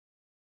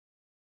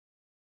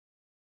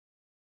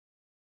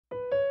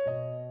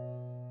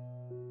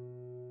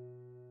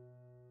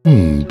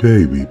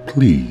Baby,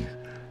 please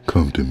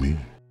come to me.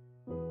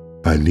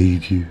 I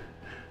need you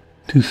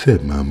to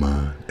set my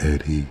mind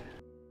at ease.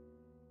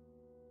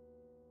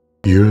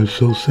 You're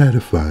so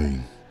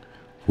satisfying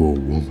for a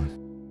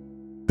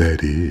woman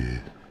that is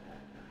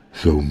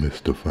so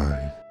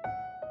mystifying.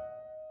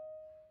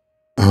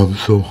 I'm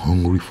so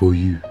hungry for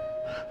you,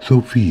 so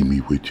feed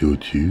me with your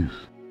juice.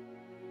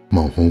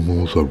 My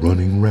hormones are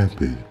running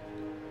rampant,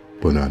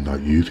 but I'm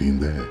not using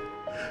that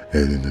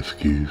as an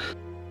excuse.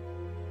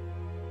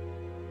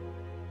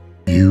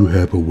 You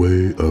have a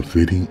way of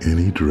fitting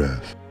any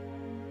dress.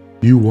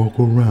 You walk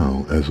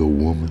around as a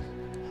woman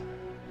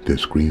that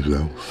screams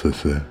out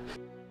success.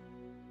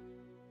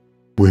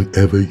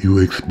 Whenever you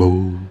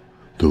expose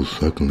those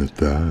succulent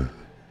thighs,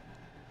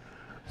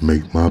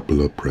 make my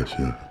blood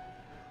pressure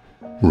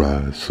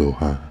rise so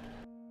high.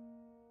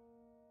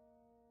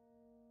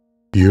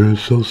 You're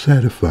so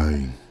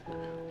satisfying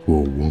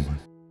for a woman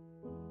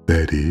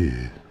that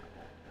is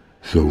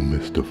so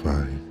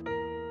mystifying.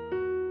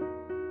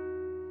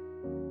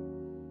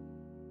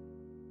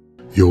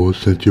 Your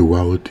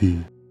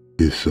sensuality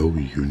is so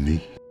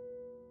unique.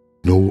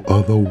 No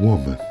other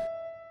woman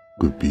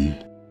could be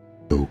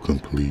so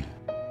complete.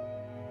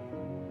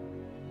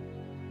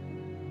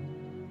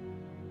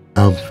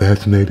 I'm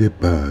fascinated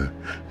by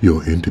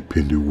your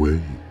independent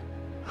way,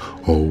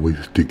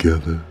 always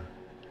together,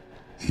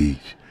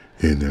 each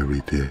and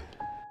every day.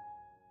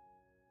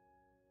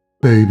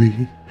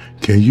 Baby,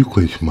 can you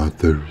quench my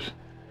thirst?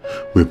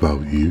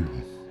 Without you,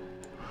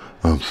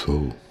 I'm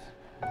so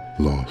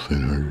lost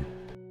and hurt.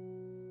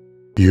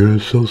 You're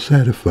so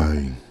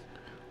satisfying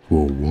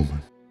for a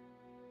woman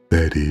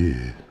that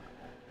is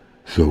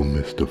so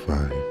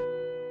mystifying.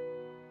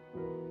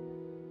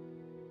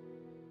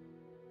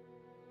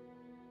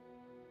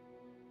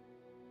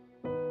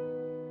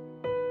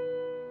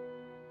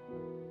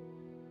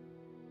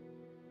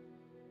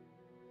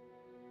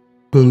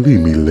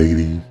 Believe me,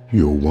 lady,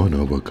 you're one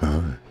of a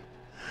kind.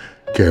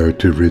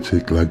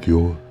 Characteristic like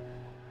yours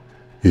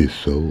is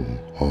so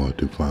hard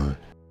to find.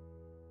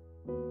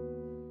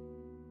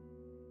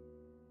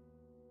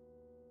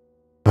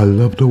 I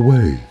love the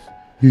way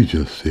you're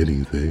just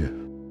sitting there.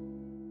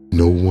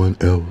 No one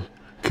else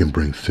can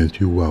bring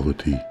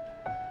sensuality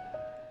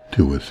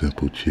to a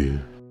simple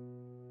chair.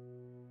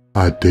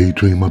 I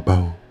daydream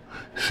about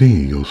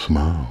seeing your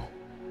smile,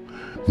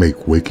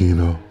 make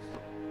waking up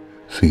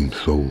seem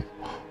so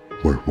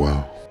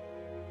worthwhile.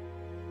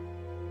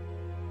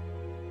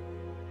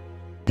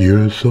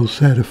 You're so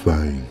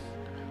satisfying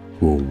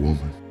for a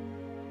woman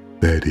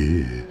that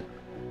is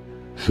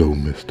so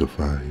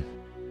mystifying.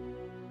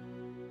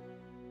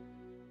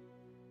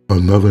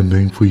 Another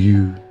name for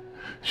you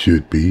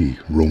should be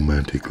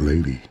romantic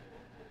lady.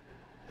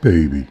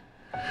 Baby,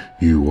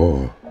 you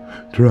are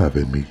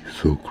driving me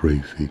so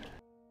crazy.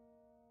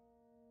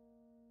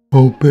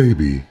 Oh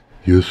baby,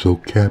 you're so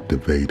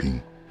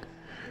captivating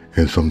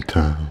and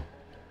sometimes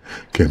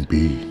can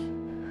be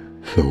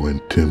so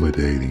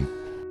intimidating.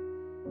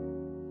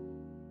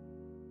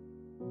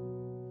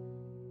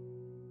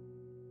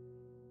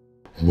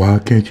 Why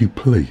can't you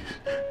place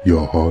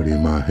your heart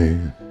in my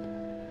hand?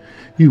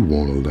 You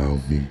won't allow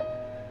me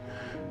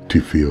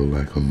to feel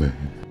like a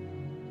man.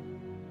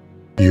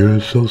 You're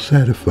so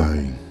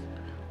satisfying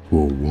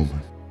for a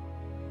woman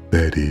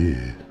that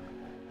is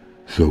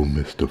so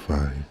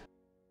mystifying.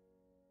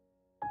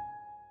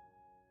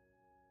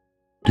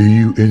 Do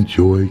you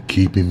enjoy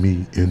keeping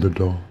me in the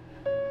dark?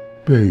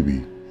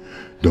 Baby,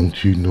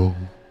 don't you know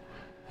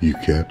you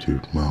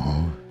captured my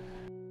heart?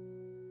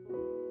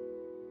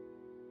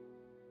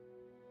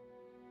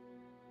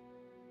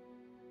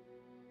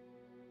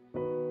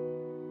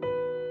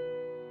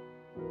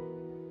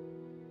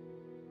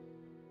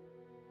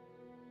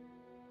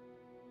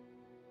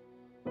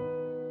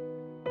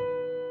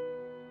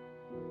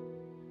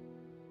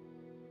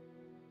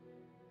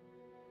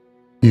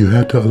 You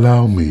had to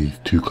allow me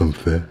to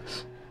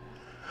confess.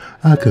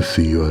 I could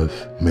see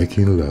us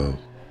making love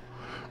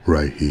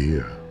right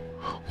here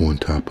on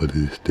top of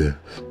this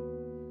desk.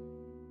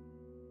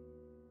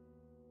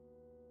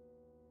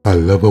 I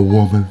love a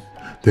woman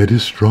that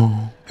is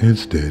strong and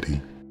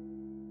steady.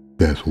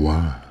 That's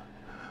why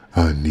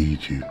I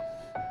need you,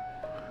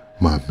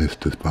 my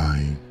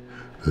mystifying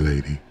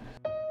lady.